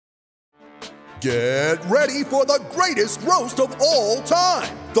Get ready for the greatest roast of all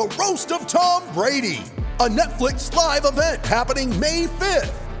time, the Roast of Tom Brady, a Netflix live event happening May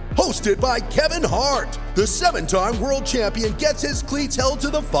 5th. Hosted by Kevin Hart, the 7-time world champion gets his cleats held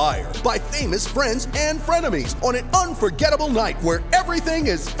to the fire by famous friends and frenemies on an unforgettable night where everything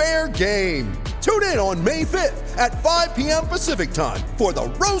is fair game. Tune in on May 5th at 5 p.m. Pacific time for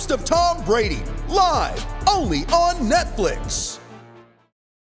the Roast of Tom Brady, live only on Netflix.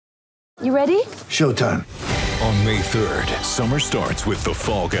 You ready? Showtime. On May 3rd, summer starts with The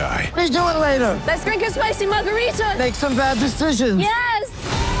Fall Guy. Let's do it later. Let's drink a spicy margarita. Make some bad decisions. Yes!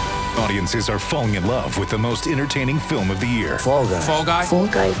 Audiences are falling in love with the most entertaining film of the year. Fall Guy. Fall Guy? Fall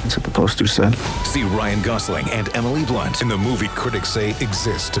Guy. That's what the poster said. See Ryan Gosling and Emily Blunt in the movie critics say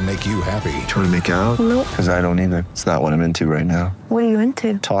exists to make you happy. Trying to make it out? Nope. Because I don't either. It's not what I'm into right now. What are you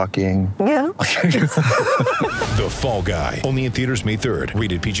into? Talking. Yeah. The Fall Guy. Only in theaters May 3rd.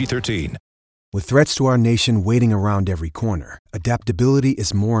 Rated PG-13. With threats to our nation waiting around every corner, adaptability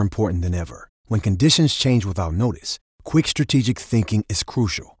is more important than ever. When conditions change without notice, quick strategic thinking is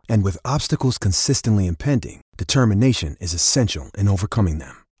crucial. And with obstacles consistently impending, determination is essential in overcoming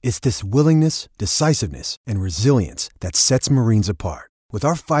them. It's this willingness, decisiveness, and resilience that sets Marines apart. With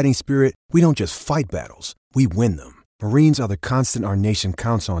our fighting spirit, we don't just fight battles, we win them. Marines are the constant our nation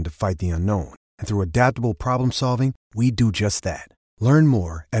counts on to fight the unknown. And through adaptable problem solving, we do just that. Learn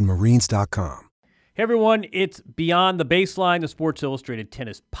more at marines.com. Hey everyone, it's Beyond the Baseline, the Sports Illustrated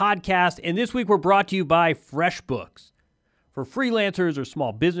Tennis Podcast, and this week we're brought to you by FreshBooks. For freelancers or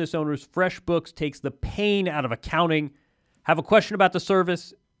small business owners, FreshBooks takes the pain out of accounting. Have a question about the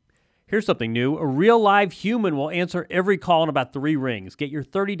service? Here's something new. A real live human will answer every call in about 3 rings. Get your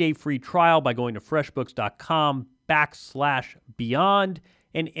 30-day free trial by going to freshbooks.com/beyond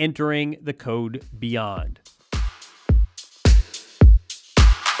and entering the code BEYOND.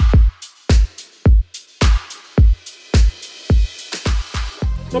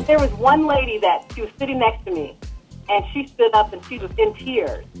 But there was one lady that she was sitting next to me, and she stood up and she was in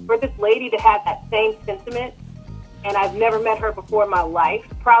tears. For this lady to have that same sentiment, and I've never met her before in my life.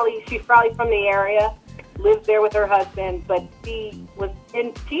 She's probably from the area, lives there with her husband, but she was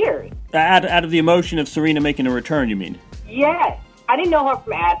in tears. Out of the emotion of Serena making a return, you mean? Yes. I didn't know her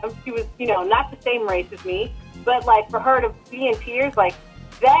from Adam. She was, not the same race as me, but for her to be in tears,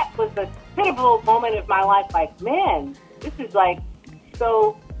 that was a pivotal moment of my life. Man, this is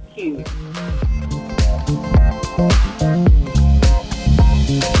so huge.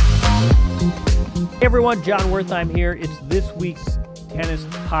 Hey everyone, John Wertheim here. It's this week's tennis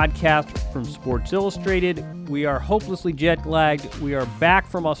podcast from Sports Illustrated. We are hopelessly jet lagged. We are back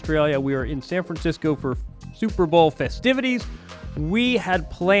from Australia. We are in San Francisco for Super Bowl festivities. We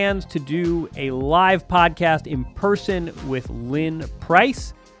had plans to do a live podcast in person with Lynn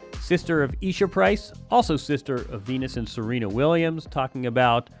Price, sister of Isha Price, also sister of Venus and Serena Williams, talking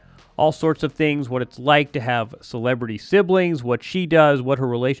about all sorts of things, what it's like to have celebrity siblings, what she does, what her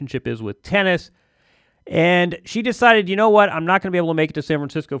relationship is with tennis. And she decided, you know what, I'm not going to be able to make it to San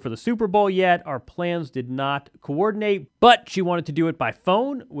Francisco for the Super Bowl yet. Our plans did not coordinate, but she wanted to do it by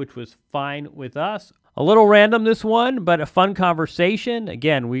phone, which was fine with us. A little random, this one, but a fun conversation.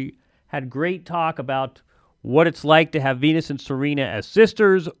 Again, we had great talk about what it's like to have Venus and Serena as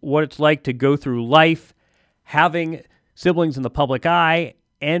sisters, what it's like to go through life having siblings in the public eye,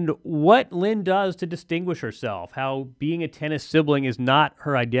 and what Lynn does to distinguish herself, how being a tennis sibling is not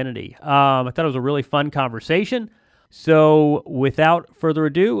her identity. I thought it was a really fun conversation. So without further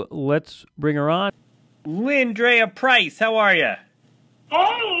ado, let's bring her on. Lyndrea Price, how are you?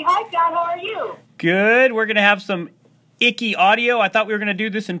 Hey, hi John, how are you? Good. We're going to have some icky audio. I thought we were going to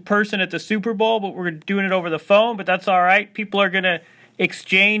do this in person at the Super Bowl, but we're doing it over the phone, but that's all right. People are going to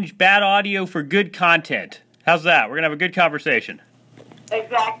exchange bad audio for good content. How's that? We're going to have a good conversation.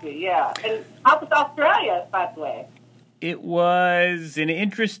 Exactly, yeah. And how was Australia, by the way? It was an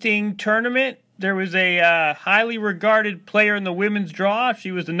interesting tournament. There was a highly regarded player in the women's draw.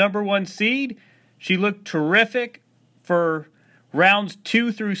 She was the number 1 seed. She looked terrific for rounds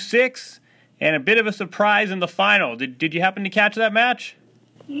 2 through 6, and a bit of a surprise in the final. Did you happen to catch that match?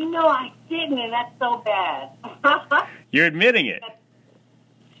 I didn't, and that's so bad. You're admitting it.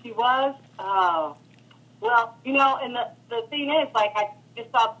 She was? Well, and the thing is, I just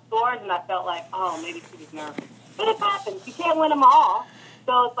saw the scores, and I felt maybe she was nervous. But it happens. You can't win them all.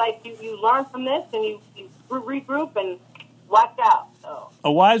 So it's you learn from this, and you regroup and watch out. So.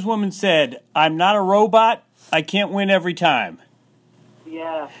 A wise woman said, "I'm not a robot. I can't win every time."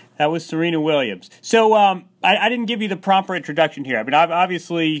 Yeah. That was Serena Williams. So I didn't give you the proper introduction here. I mean,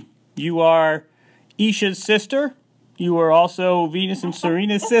 obviously, you are Isha's sister. You are also Venus and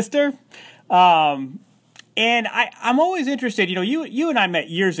Serena's sister. And I'm always interested, you and I met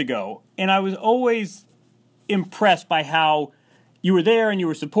years ago, and I was always impressed by how you were there and you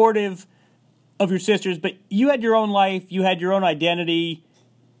were supportive of your sisters, but you had your own life, you had your own identity,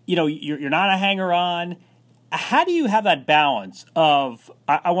 you're not a hanger-on. How do you have that balance of,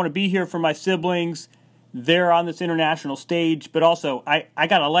 I want to be here for my siblings, they're on this international stage, but also I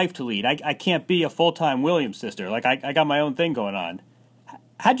got a life to lead. I can't be a full-time Williams sister. Like, I got my own thing going on.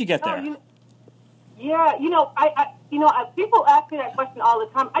 How'd you get there? People ask me that question all the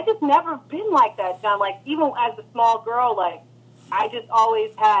time. I just never been like that, John. Like, even as a small girl, like, I just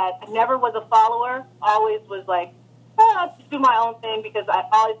always I never was a follower. Always was like, I'll just do my own thing because I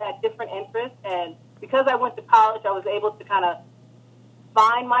always had different interests. And because I went to college, I was able to kind of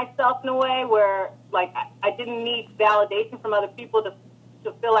find myself in a way where, like, I didn't need validation from other people to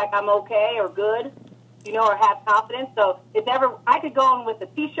feel like I'm okay or good, or have confidence. So I could go in with a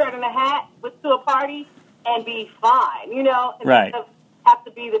T-shirt and a hat to a party and be fine, and right. have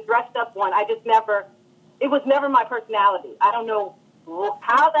to be the dressed up one. It was never my personality. I don't know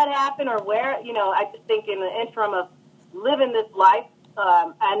how that happened or where, I just think in the interim of living this life,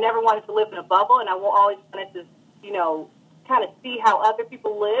 I never wanted to live in a bubble, and I always wanted to, kind of see how other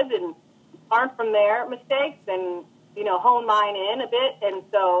people live and learn from their mistakes and, hone mine in a bit. And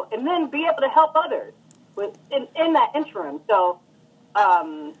then be able to help others in that interim. So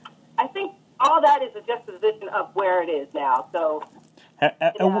I think all that is a juxtaposition of where it is now. So it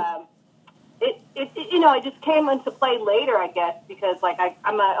just came into play later, I guess, because like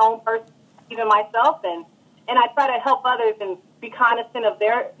I'm my own person, even myself, and I try to help others and be cognizant of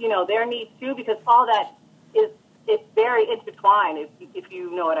their their needs too, because all that it's very intertwined, if you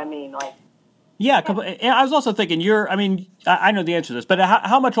know what I mean. Like, yeah, I was also thinking I know the answer to this, but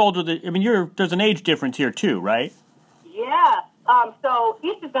how much older? There's an age difference here too, right? Yeah. So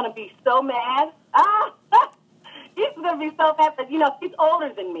Isha's gonna be so mad. Isha's gonna be so mad, but she's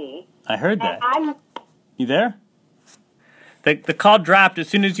older than me. I heard that. You there? The call dropped as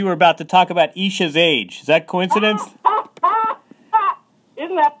soon as you were about to talk about Isha's age. Is that coincidence?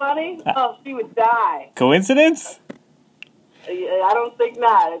 Isn't that funny? Oh, she would die. Coincidence? I don't think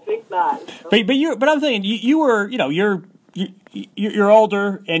not. I think not. But I'm thinking you were you're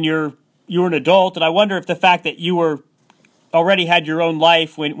older and you're an adult, and I wonder if the fact that you already had your own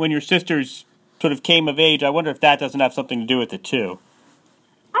life when your sisters sort of came of age, I wonder if that doesn't have something to do with it too.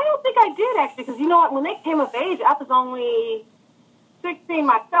 I don't think I did, actually, because you know what? When they came of age, I was only 16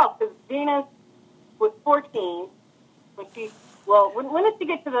 myself, because Venus was 14 when she. Well, when did she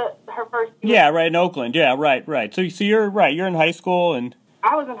get to her first year? Yeah, right, in Oakland. Yeah, right. So you're right. You're in high school, and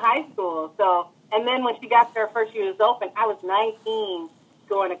I was in high school. So, and then when she got to her first year as open, I was 19,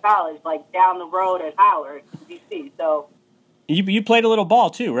 going to college, like down the road at Howard, D.C. So you played a little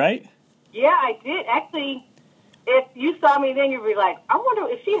ball too, right? Yeah, I did. Actually, if you saw me then, you'd be like, I wonder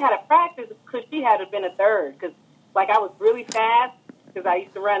if she had a practice, because she had been a third, because like I was really fast because I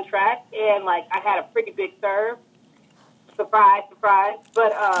used to run track, and like I had a pretty big serve. Surprise.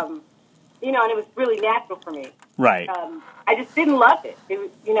 But, and it was really natural for me. Right. I just didn't love it. It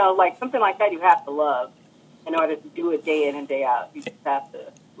was, like something like that you have to love in order to do it day in and day out. You just have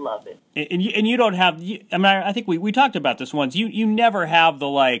to love it. And you don't have, I think we talked about this once. You never have the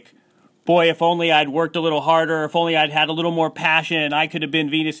like, boy, if only I'd worked a little harder, if only I'd had a little more passion, I could have been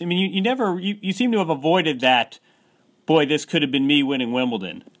Venus. You never, you seem to have avoided that, boy, this could have been me winning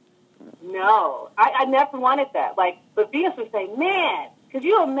Wimbledon. No, I never wanted that. Like, but Venus would say, man, could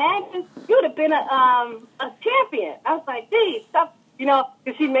you imagine? You would have been a champion. I was like, geez, stop,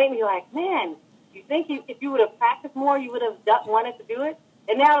 because she made me like, man, you think if you would have practiced more, you would have wanted to do it?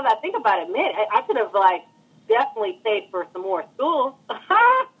 And now that I think about it, man, I could have, like, definitely stayed for some more school.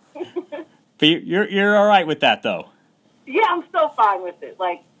 But you're all right with that, though? Yeah, I'm so fine with it.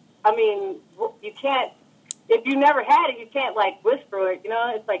 Like, you can't, if you never had it, you can't, like, wish for it,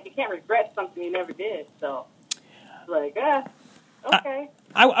 It's like you can't regret something you never did. So, it's like, okay.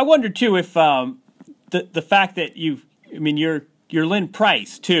 I wonder, too, if the fact that you're Lynn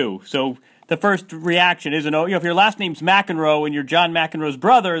Price, too. So the first reaction isn't, if your last name's McEnroe and you're John McEnroe's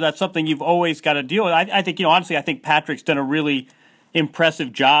brother, that's something you've always got to deal with. I think, honestly, I think Patrick's done a really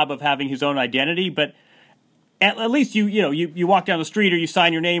impressive job of having his own identity, but at least you walk down the street or you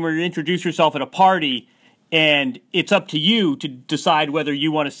sign your name or you introduce yourself at a party, and it's up to you to decide whether you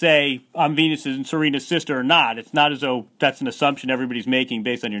want to say, I'm Venus and Serena's sister or not. It's not as though that's an assumption everybody's making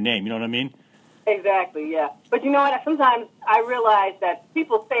based on your name. You know what I mean? Exactly, yeah. But you know what? Sometimes I realize that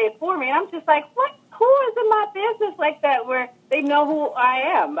people say it for me, and I'm just like, what? Who is in my business like that where they know who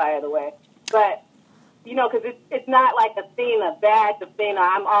I am, by the way? But because it's not like a thing, a badge of thing.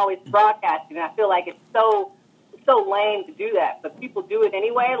 I'm always broadcasting, and I feel like it's so lame to do that. But people do it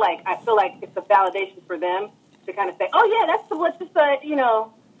anyway. Like, I feel like it's a validation for them to kind of say, oh, yeah, that's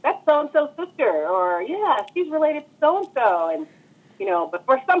that's so-and-so's sister, or, yeah, she's related to so-and-so. And, but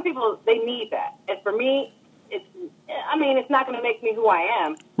for some people, they need that. And for me, it's not going to make me who I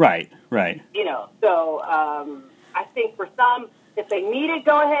am. Right. So I think for some, if they need it,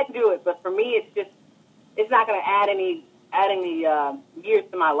 go ahead and do it. But for me, it's not going to add any years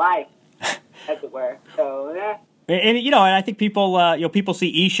to my life, as it were. So, yeah. And I think people people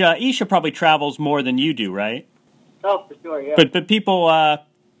see Isha. Isha probably travels more than you do, right? Oh, for sure, yeah. But people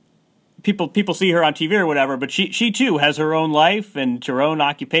see her on TV or whatever. But she too has her own life and her own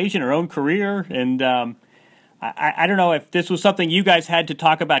occupation, her own career. And I don't know if this was something you guys had to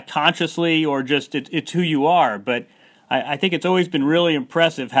talk about consciously or just it's who you are. But I think it's always been really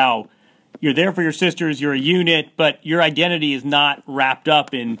impressive how you're there for your sisters. You're a unit, but your identity is not wrapped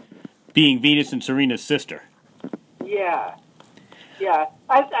up in being Venus and Serena's sister. Yeah.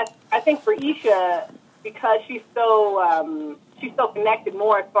 I think for Isha, because she's so connected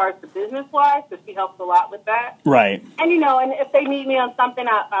more as far as the business wise, so she helps a lot with that. Right. And and if they need me on something,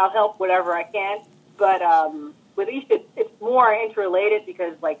 I'll help whatever I can. But with Isha, it's more interrelated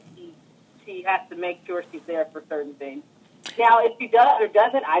because she has to make sure she's there for certain things. Now, if she does or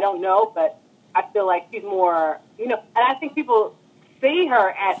doesn't, I don't know, but I feel like she's more, and I think people see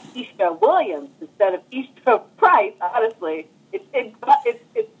her as Isha Williams instead of Isha Price. Honestly, it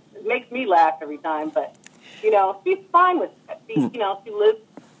makes me laugh every time. But she's fine with it. She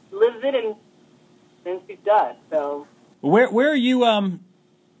lives it, and then she does. So where are you?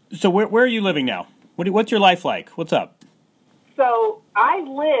 So where are you living now? What's your life like? What's up? So I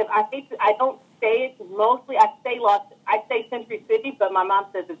don't stay mostly. I stay Century City, but my mom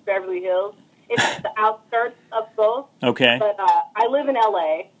says it's Beverly Hills. It's the outskirts of both. Okay. But I live in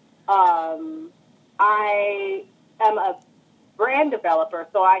LA. I am a brand developer,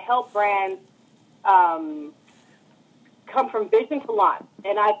 so I help brands come from vision to launch.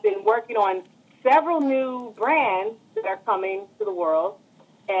 And I've been working on several new brands that are coming to the world.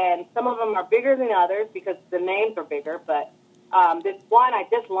 And some of them are bigger than others because the names are bigger. But this one I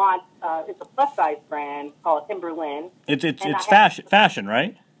just launched, it's a plus-size brand called Timberland. It's fashion,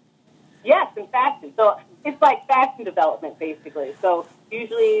 right? Yes, in fashion. So it's like fashion development, basically. So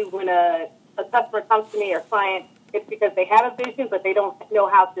usually when a customer comes to me or client, it's because they have a vision, but they don't know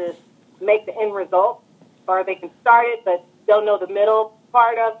how to make the end result, or they can start it, but don't know the middle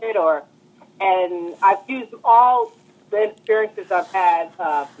part of it. And I've used all the experiences I've had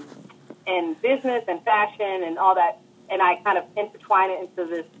in business and fashion and all that, and I kind of intertwine it into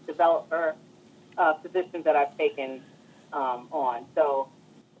this developer position that I've taken on. So.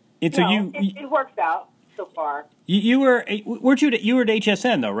 It works out so far. You were at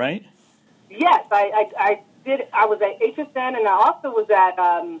HSN though, right? Yes, I did. I was at HSN, and I also was at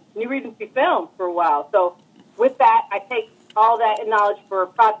New Regency Films for a while. So with that, I take all that knowledge for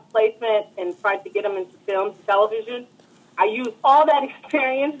product placement and try to get them into films and television. I use all that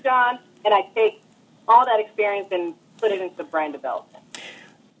experience, John, and I take all that experience and put it into brand development.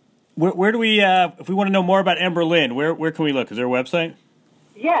 Where do we, if we want to know more about Emberlyn, where can we look? Is there a website?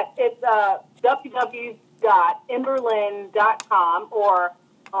 Yes, it's www.emberlyn.com, or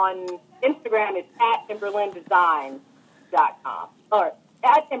on Instagram it's @emberlyndesigns.com, or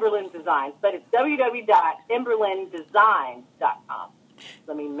 @emberlyndesigns, but it's www.emberlyndesigns.com.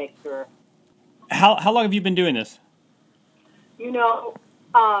 Let me make sure. How long have you been doing this? So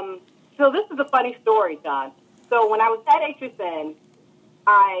this is a funny story, John. So when I was at HSN,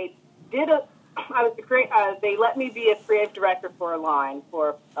 they let me be a creative director for a line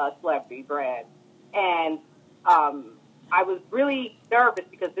for a celebrity brand. And I was really nervous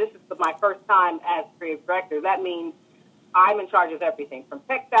because this is my first time as creative director. That means I'm in charge of everything from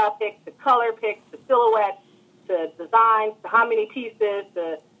textile picks to color picks to silhouettes to designs to how many pieces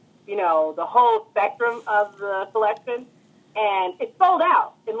to, the whole spectrum of the collection. And it sold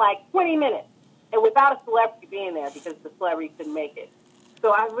out in like 20 minutes and without a celebrity being there because the celebrity couldn't make it.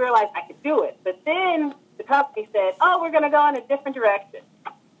 So I realized I could do it. But then the company said, we're going to go in a different direction.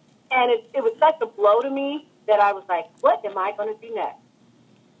 And it was such a blow to me that I was like, what am I going to do next?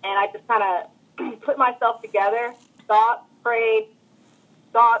 And I just kind of put myself together, thought, prayed,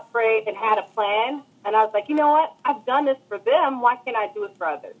 and had a plan. And I was like, you know what? I've done this for them. Why can't I do it for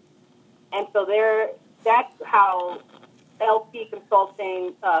others? And so that's how LP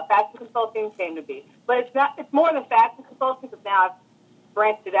Consulting, fashion consulting came to be. But it's more than fashion consulting because now I've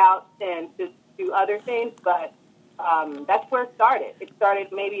branched it out and to do other things, but that's where it started. It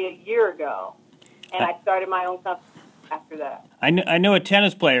started maybe a year ago. and I started my own company after that. I know a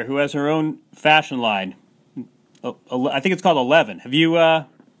tennis player who has her own fashion line. I think it's called 11. Have you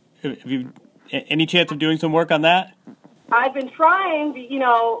any chance of doing some work on that? I've been trying.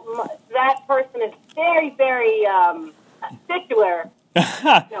 That person is very, very particular.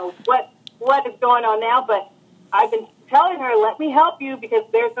 What is going on now? But I've been telling her, let me help you, because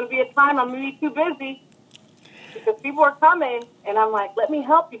there's going to be a time I'm going to be too busy because people are coming, and I'm like, let me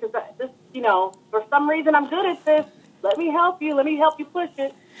help you because for some reason I'm good at this. Let me help you. Let me help you push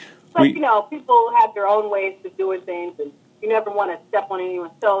it. But people have their own ways of doing things, and you never want to step on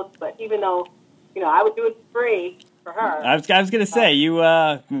anyone's toes. But even though, I would do it for free for her. I was going to say,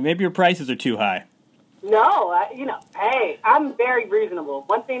 maybe your prices are too high. No, hey, I'm very reasonable.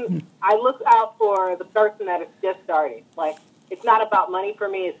 One thing, I look out for the person that is just starting. Like, it's not about money for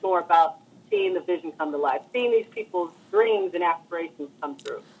me. It's more about seeing the vision come to life, seeing these people's dreams and aspirations come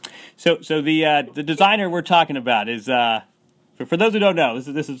through. So the designer we're talking about is, for those who don't know,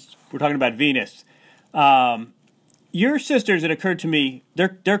 this is we're talking about Venus. Your sisters, it occurred to me,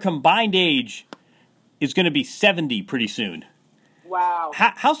 their combined age is going to be 70 pretty soon. Wow.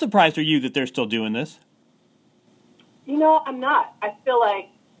 How surprised are you that they're still doing this? I'm not. I feel like,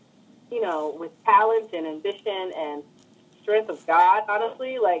 with talent and ambition and strength of God,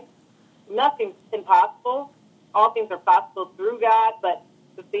 honestly, like, nothing's impossible. All things are possible through God, but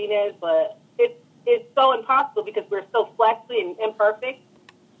the thing is, it's so impossible because we're so fleshly and imperfect.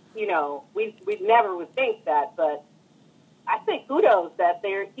 We never would think that, but I think kudos that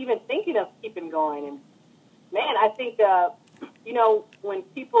they're even thinking of keeping going. And, man, I think, when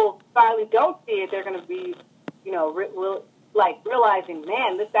people finally don't see it, they're going to be, realizing,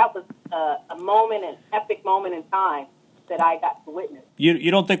 man, that was a moment, an epic moment in time that I got to witness.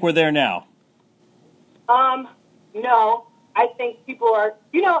 You don't think we're there now? No. I think people are,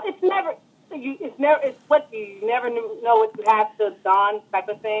 it's never what you never know what you have till it's gone type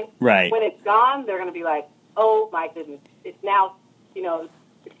of thing. Right. When it's gone, they're going to be like, oh my goodness, it's now,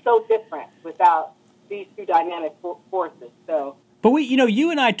 it's so different without these two dynamic forces. So. But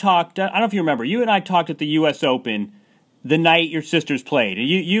you and I talked, I don't know if you remember, you and I talked at the U.S. Open the night your sisters played. And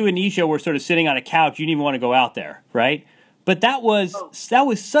you and Isha were sort of sitting on a couch. You didn't even want to go out there, right? But that was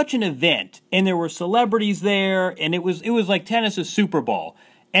such an event, and there were celebrities there, and it was like tennis's Super Bowl.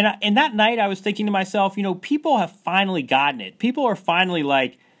 And that night I was thinking to myself, people have finally gotten it. People are finally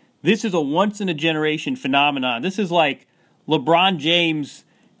like, this is a once-in-a-generation phenomenon. This is like LeBron James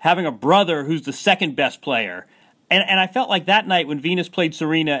having a brother who's the second best player. And I felt like that night when Venus played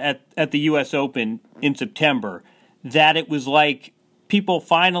Serena at the U.S. Open in September, that it was like people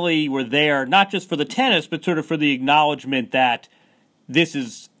finally were there, not just for the tennis, but sort of for the acknowledgement that this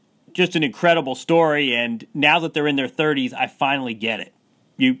is just an incredible story, and now that they're in their 30s, I finally get it.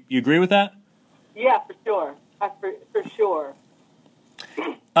 You agree with that? Yeah, for sure. For sure.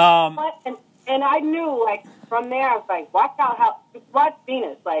 And I knew, like, from there, I was like, watch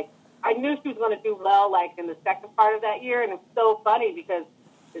Venus. Like, I knew she was going to do well, like, in the second part of that year, and it's so funny because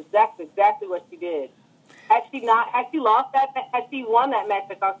that's exactly what she did. Had she lost that, had she won that match,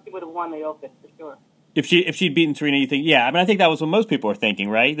 I thought she would have won the Open for sure. If she'd beaten Serena, you think? Yeah, I mean, I think that was what most people were thinking,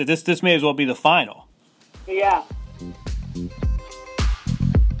 right? That this may as well be the final. Yeah.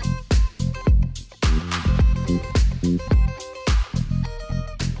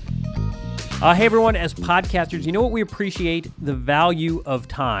 Hey everyone, as podcasters, you know what we appreciate? The value of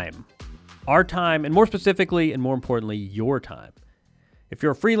time. Our time, and more specifically, and more importantly, your time. If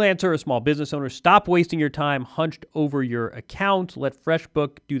you're a freelancer or a small business owner, stop wasting your time hunched over your account. Let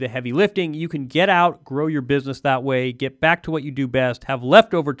FreshBook do the heavy lifting. You can get out, grow your business that way, get back to what you do best, have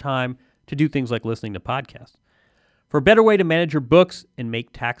leftover time to do things like listening to podcasts. For a better way to manage your books and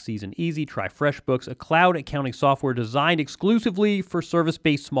make tax season easy, try FreshBooks, a cloud accounting software designed exclusively for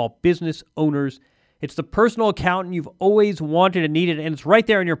service-based small business owners. It's the personal accountant you've always wanted and needed, and it's right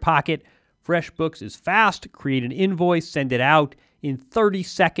there in your pocket. FreshBooks is fast. Create an invoice, send it out in 30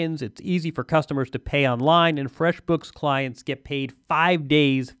 seconds. It's easy for customers to pay online, and FreshBooks clients get paid 5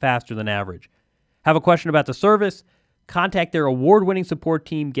 days faster than average. Have a question about the service? Contact their award-winning support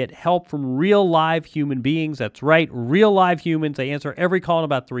team. Get help from real live human beings. That's right, real live humans. They answer every call in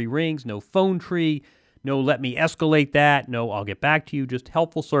about 3 rings. No phone tree. No let me escalate that. No I'll get back to you. Just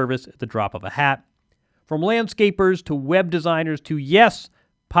helpful service at the drop of a hat. From landscapers to web designers to, yes,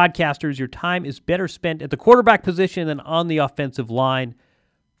 podcasters, your time is better spent at the quarterback position than on the offensive line.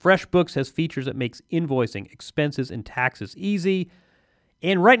 FreshBooks has features that makes invoicing, expenses, and taxes easy.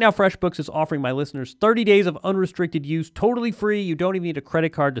 And right now, FreshBooks is offering my listeners 30 days of unrestricted use, totally free. You don't even need a credit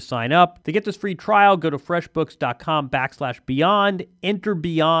card to sign up. To get this free trial, go to freshbooks.com/beyond. Enter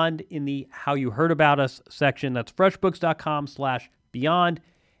Beyond in the How You Heard About Us section. That's freshbooks.com/beyond.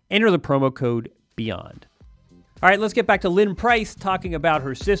 Enter the promo code BEYOND. All right, let's get back to Lynn Price talking about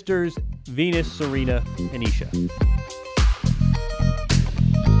her sisters, Venus, Serena, and Isha.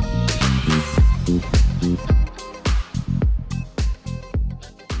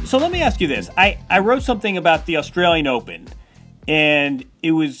 So let me ask you this. I wrote something about the Australian Open, and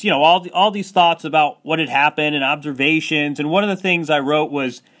it was, all these thoughts about what had happened and observations. And one of the things I wrote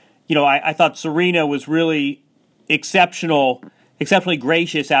was, I thought Serena was really exceptionally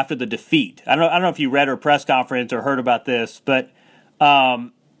gracious after the defeat. I don't know if you read her press conference or heard about this, but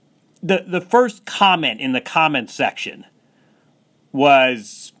the first comment in the comments section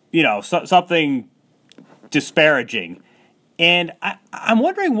was, something disparaging. And I'm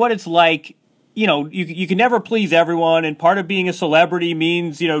wondering what it's like. You can never please everyone, and part of being a celebrity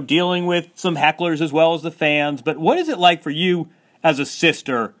means, dealing with some hecklers as well as the fans. But what is it like for you as a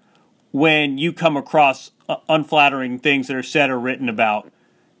sister when you come across unflattering things that are said or written about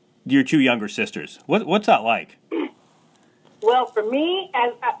your two younger sisters? What's that like? Well, for me,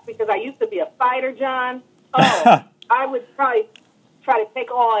 because I used to be a fighter, John, I would probably try to take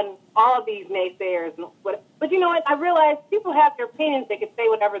on all of these naysayers. But you know what? I realize people have their opinions. They can say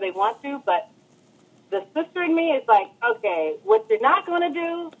whatever they want to, but the sister in me is like, okay, what you're not going to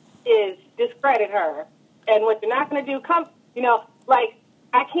do is discredit her. And what you're not going to do,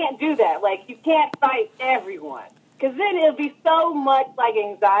 I can't do that. Like, you can't fight everyone. Because then it'll be so much like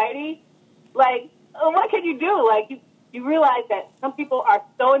anxiety. Like, what can you do? Like, you realize that some people are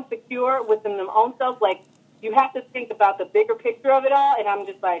so insecure within their own selves. Like, you have to think about the bigger picture of it all. And I'm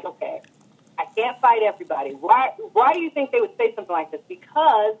just like, okay, I can't fight everybody. Why do you think they would say something like this?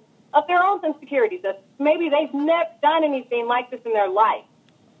 Because of their own insecurities. Maybe they've never done anything like this in their life.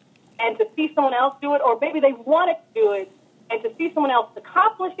 And to see someone else do it, or maybe they wanted to do it, and to see someone else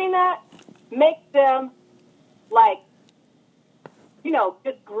accomplishing that makes them,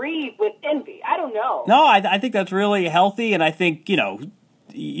 just grieve with envy. I don't know. No, I think that's really healthy, and I think,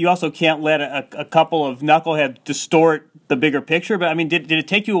 you also can't let a couple of knuckleheads distort the bigger picture. But, I mean, did it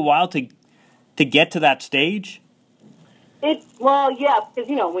take you a while to get to that stage? Yeah, because,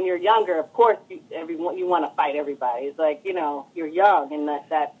 when you're younger, of course, you want to fight everybody. It's like, you're young, and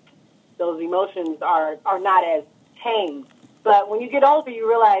that those emotions are not as tame. But when you get older, you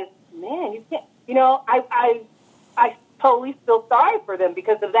realize, man, you can't, I totally feel sorry for them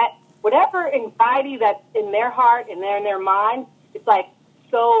because of that, whatever anxiety that's in their heart and in their mind, it's like,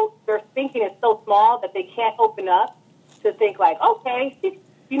 so their thinking is so small that they can't open up to think like, okay, she's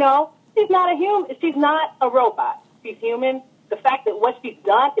not a human, she's not a robot, she's human. The fact that what she's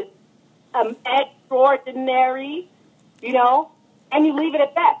done is extraordinary, and you leave it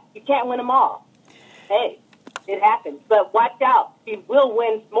at that. You can't win them all. Hey, it happens, but watch out, she will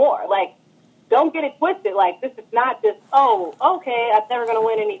win more. Like, don't get it twisted. Like, this is not just, oh, okay, I'm never going to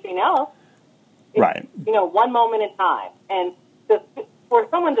win anything else. It's, right. One moment in time. And for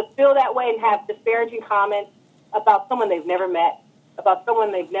someone to feel that way and have disparaging comments about someone they've never met, about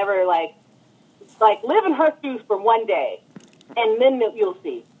someone they've never, like live in her shoes for one day, and then you'll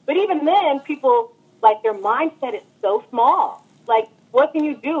see. But even then, people, their mindset is so small. Like, what can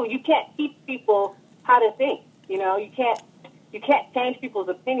you do? You can't teach people how to think. You can't change people's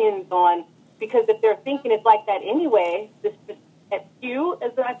opinions on, because if their thinking is like that anyway, just as you,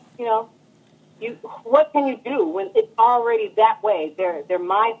 as that, what can you do when it's already that way? Their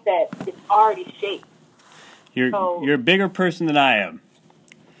mindset is already shaped. You're a bigger person than I am.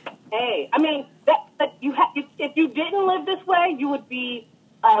 Hey, I mean, if you didn't live this way, you would be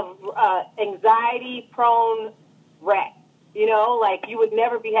anxiety-prone wreck. You would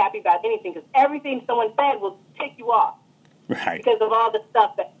never be happy about anything because everything someone said will tick you off. Right. Because of all the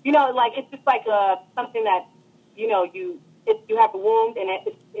stuff that, it's just like something that, you have a wound and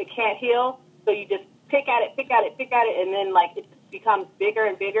it can't heal, so you just pick at it, and then, it just becomes bigger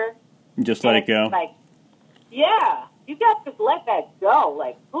and bigger. Just let it go. Yeah, you got to just let that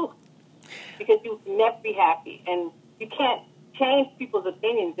go, because you can never be happy, and you can't change people's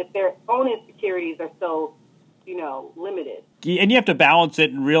opinions if their own insecurities are so, limited. And you have to balance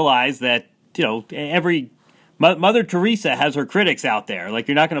it and realize that, every Mother Teresa has her critics out there.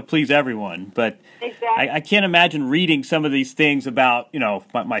 You're not going to please everyone, but exactly. I can't imagine reading some of these things about,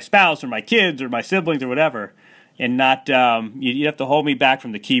 my spouse or my kids or my siblings or whatever, and not, you have to hold me back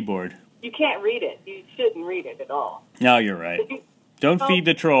from the keyboard. You can't read it. You shouldn't read it at all. No, you're right. Don't feed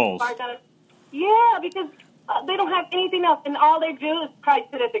the trolls. Yeah, because They don't have anything else, and all they do is try to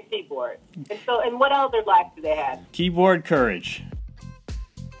sit at the keyboard. And what other life do they have? Keyboard courage.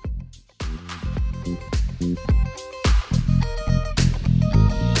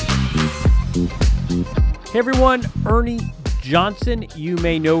 Hey everyone, Ernie Johnson, you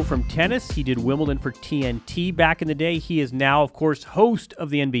may know from tennis. He did Wimbledon for TNT back in the day. He is now, of course, host of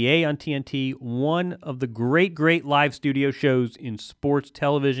the NBA on TNT, one of the great live studio shows in sports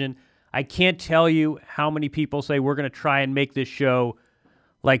television. I can't tell you how many people say we're going to try and make this show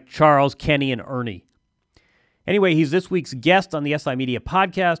like Charles, Kenny, and Ernie. Anyway, he's this week's guest on the SI Media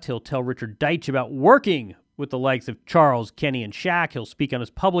podcast. He'll tell Richard Deitsch about working with the likes of Charles, Kenny, and Shaq. He'll speak on his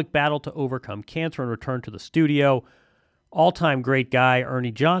public battle to overcome cancer and return to the studio. All-time great guy,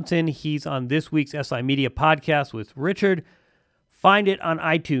 Ernie Johnson. He's on this week's SI Media podcast with Richard. Find it on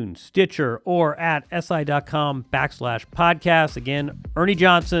iTunes, Stitcher, or at si.com/podcast. Again, Ernie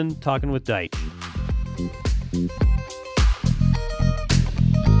Johnson talking with Deitsch.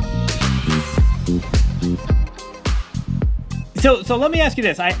 So let me ask you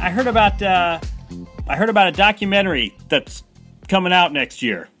this. I heard about a documentary that's coming out next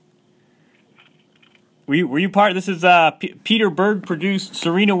year. Were you part of this? Is Peter Berg produced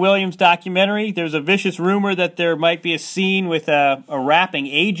Serena Williams documentary? There's a vicious rumor that there might be a scene with a rapping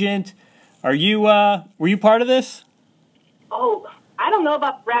agent. Were you part of this? Oh, I don't know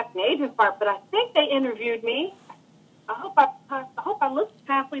about the rapping agent part, but I think they interviewed me. I hope I look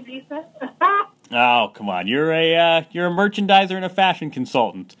halfway decent. Oh, come on! You're a merchandiser and a fashion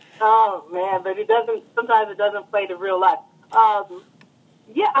consultant. Oh man, but sometimes it doesn't play to real life.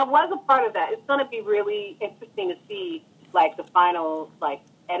 Yeah, I was a part of that. It's going to be really interesting to see, like, the final, like,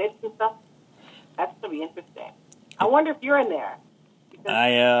 edits and stuff. That's going to be interesting. I wonder if you're in there.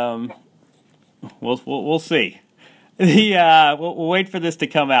 We'll see. We'll wait for this to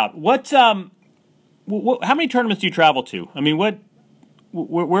come out. How many tournaments do you travel to? I mean, where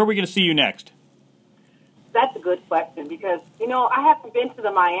are we going to see you next? That's a good question because, I haven't been to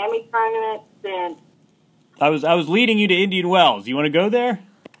the Miami tournament since. I was leading you to Indian Wells. You want to go there?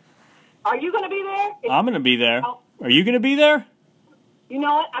 Are you going to be there? I'm going to be there. Are you going to be there? You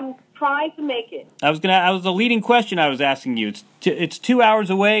know what? I'm trying to make it. I was the leading question I was asking you. It's 2 hours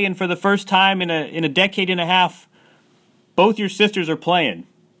away, and for the first time in a decade and a half, both your sisters are playing.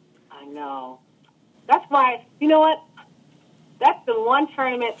 I know. That's why. You know what? That's the one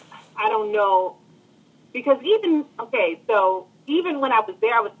tournament I don't know because even when I was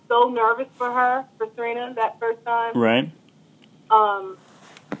there, I was so nervous for Serena, that first time. Right.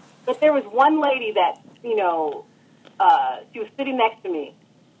 But there was one lady that, she was sitting next to me,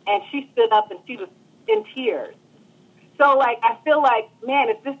 and she stood up and she was in tears. So, like, I feel like, man,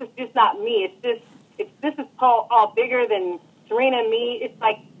 if this is just not me, if this is all bigger than Serena and me, it's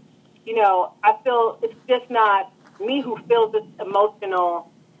like, I feel it's just not me who feels this emotional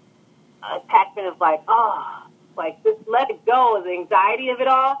attachment of like, just let it go of the anxiety of it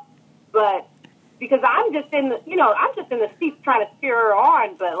all. But because I'm just in the seats trying to cheer her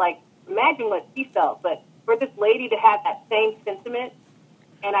on, but like imagine what she felt. But for this lady to have that same sentiment,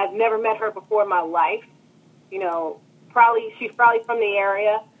 and I've never met her before in my life, she's probably from the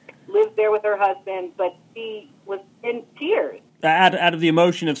area, lives there with her husband, but she was in tears. Out of the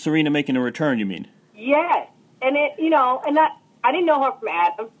emotion of Serena making a return, you mean? Yes. And I didn't know her from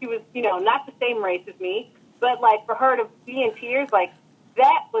Adam. She was, not the same race as me. But, like, for her to be in tears, like,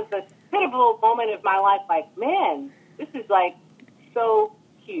 that was a pivotal moment of my life. Like, man, this is, like, so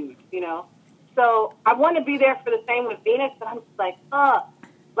huge, So I want to be there for the same with Venus, but I'm just like,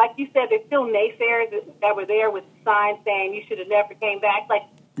 like you said, there's still naysayers that were there with signs saying you should have never came back. Like,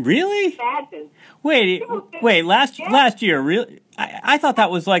 really? Imagine. Wait, last year, really? I thought that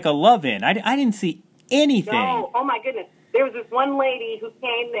was like a love-in. I didn't see anything. No, oh my goodness. There was this one lady who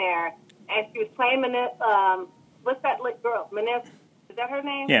came there, and she was playing what's that girl? Maness? Is that her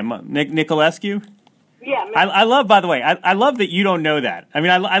name? Yeah, Nicolescu? Yeah. I love, by the way, I love that you don't know that. I mean,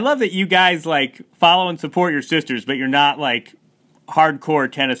 I love that you guys, like, follow and support your sisters, but you're not, like,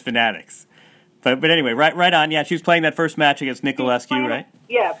 hardcore tennis fanatics. But anyway, right on. Yeah, she was playing that first match against Nicolescu, right?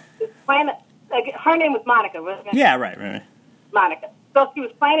 Yeah. Her name was Monica, wasn't it? Yeah, right. Monica. So she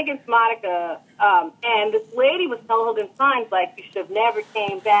was playing against Monica, and this lady was holding signs like you should have never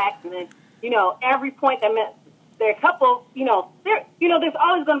came back. And then, every point that meant there are a couple, there's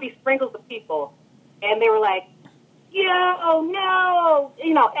always going to be sprinkles of people. And they were like, no,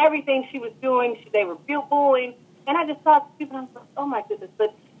 everything she was doing, they were booing. And I just thought, I was like, oh my goodness.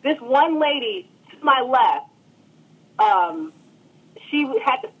 But this one lady to my left, she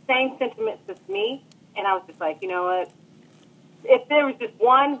had the same sentiments as me. And I was just like, you know what? If there was just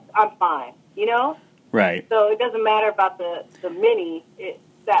one, I'm fine, Right. So it doesn't matter about the mini.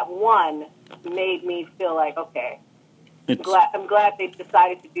 That one made me feel like, okay, I'm glad they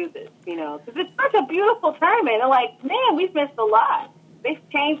decided to do this, because it's such a beautiful tournament. And like, man, we've missed a lot. They've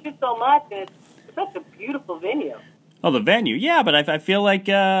changed it so much, and it's such a beautiful venue. Oh, the venue, yeah, but I feel like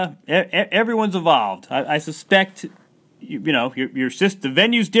everyone's evolved. I suspect, your sister. The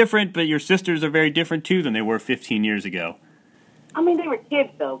venue's different, but your sisters are very different too than they were 15 years ago. I mean, they were kids,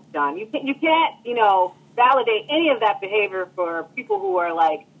 though, John. You can't, validate any of that behavior for people who are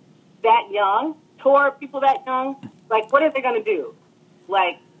like that young. Tour people that young, like, what are they going to do?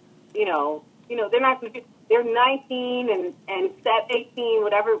 Like, they're not going to. They're 19 and 18,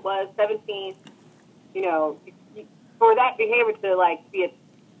 whatever it was, 17. For that behavior to like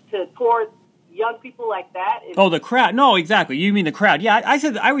to tour young people like that. The crowd. No, exactly. You mean the crowd? Yeah,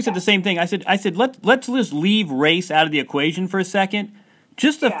 I always said the same thing. I said let's just leave race out of the equation for a second.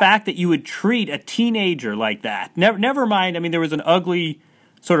 Just the fact that you would treat a teenager like that. Never mind. I mean, there was an ugly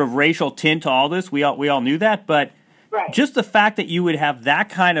sort of racial tint to all this. We all knew that, but just the fact that you would have that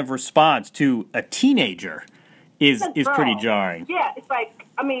kind of response to a teenager is pretty jarring. Yeah, it's like,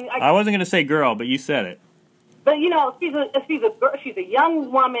 I mean, I wasn't going to say girl, but you said it. But she's a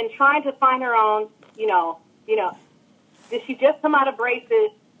young woman trying to find her own. Did she just come out of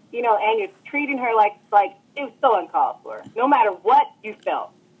braces? And you're treating her like it was so uncalled for. No matter what you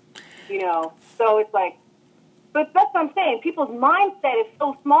felt, So it's like, but that's what I'm saying. People's mindset is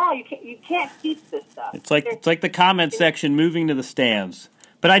so small. You can't teach this stuff. It's like the comment section moving to the stands.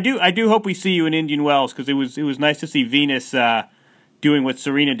 But I do hope we see you in Indian Wells, because it was nice to see Venus doing what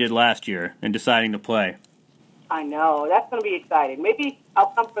Serena did last year and deciding to play. I know. That's going to be exciting. Maybe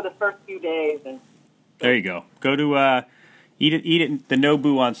I'll come for the first few days. There you go. Go to eat it the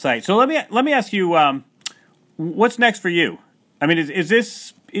Nobu on site. So let me ask you, what's next for you? I mean,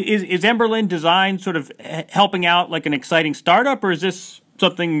 is Emberlyn Design sort of helping out like an exciting startup, or is this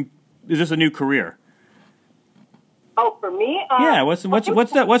a new career? Oh, for me? Yeah. What's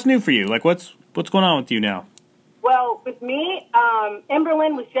new for you? Like what's going on with you now? Well, with me,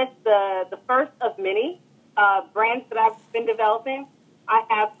 Emberlyn was just the first of many brands that I've been developing. I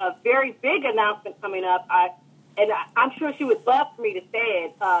have a very big announcement coming up. I'm sure she would love for me to say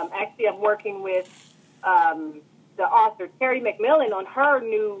it. Actually, I'm working with the author Terry McMillan on her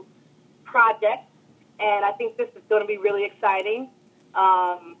new project, and I think this is going to be really exciting.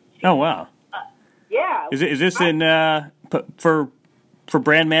 Oh wow! Yeah. Is this for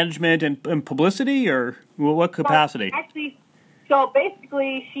brand management and publicity, or what capacity? Actually, so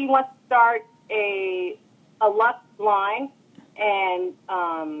basically, she wants to start a Lux line, and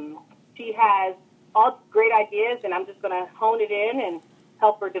she has all great ideas, and I'm just going to hone it in and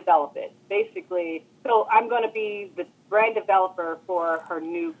help her develop it. Basically, so I'm going to be the brand developer for her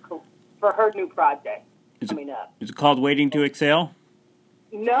new project coming up. Is it called Waiting to Exhale?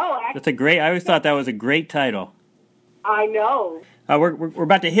 No, actually. I always thought that was a great title. I know. We're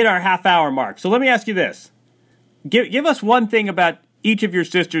about to hit our half-hour mark, so let me ask you this: give us one thing about each of your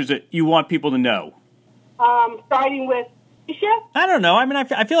sisters that you want people to know. Starting with Isha? I don't know. I mean,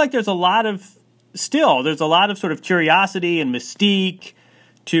 I feel like there's a lot of sort of curiosity and mystique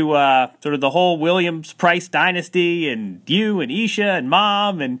to sort of the whole Williams-Price dynasty, and you and Isha and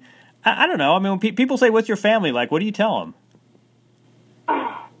Mom, and I don't know. I mean, when people say, "What's your family like?" What do you tell them?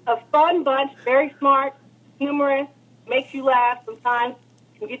 A fun bunch, very smart, humorous, makes you laugh sometimes,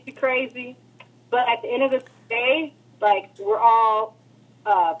 can get you crazy. But at the end of the day, like, we're all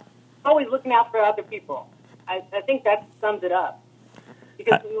always looking out for other people. I think that sums it up.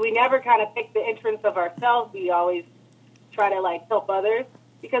 Because we never kind of take the entrance of ourselves. We always try to, like, help others.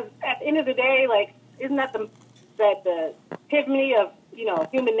 Because at the end of the day, like, isn't that the epitome of,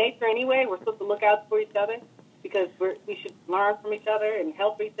 human nature anyway? We're supposed to look out for each other because we should learn from each other and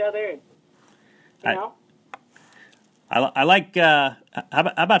help each other. And, I like, how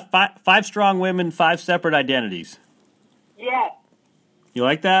about five strong women, 5 separate identities? Yes. You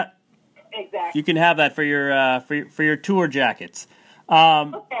like that? Exactly. You can have that for your tour jackets.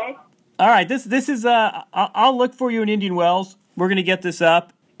 Okay. All right. This is I'll look for you in Indian Wells. We're gonna get this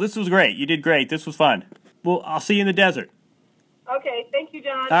up. This was great. You did great. This was fun. Well, I'll see you in the desert. Okay. Thank you,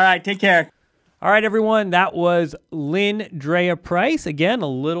 John. All right. Take care. All right, everyone. That was Lynn Drea Price. Again, a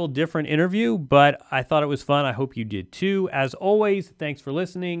little different interview, but I thought it was fun. I hope you did too. As always, thanks for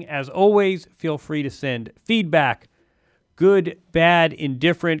listening. As always, feel free to send feedback. Good, bad,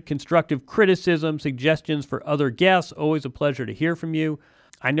 indifferent, constructive criticism, suggestions for other guests. Always a pleasure to hear from you.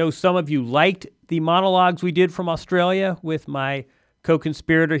 I know some of you liked the monologues we did from Australia with my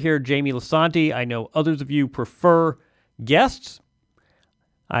co-conspirator here, Jamie Lisanti. I know others of you prefer guests.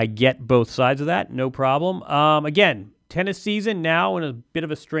 I get both sides of that, no problem. Again, tennis season now in a bit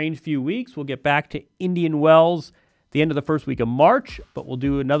of a strange few weeks. We'll get back to Indian Wells the end of the first week of March, but we'll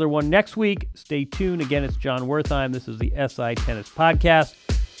do another one next week. Stay tuned. Again, it's John Wertheim. This is the SI Tennis Podcast.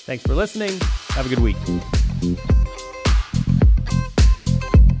 Thanks for listening. Have a good week.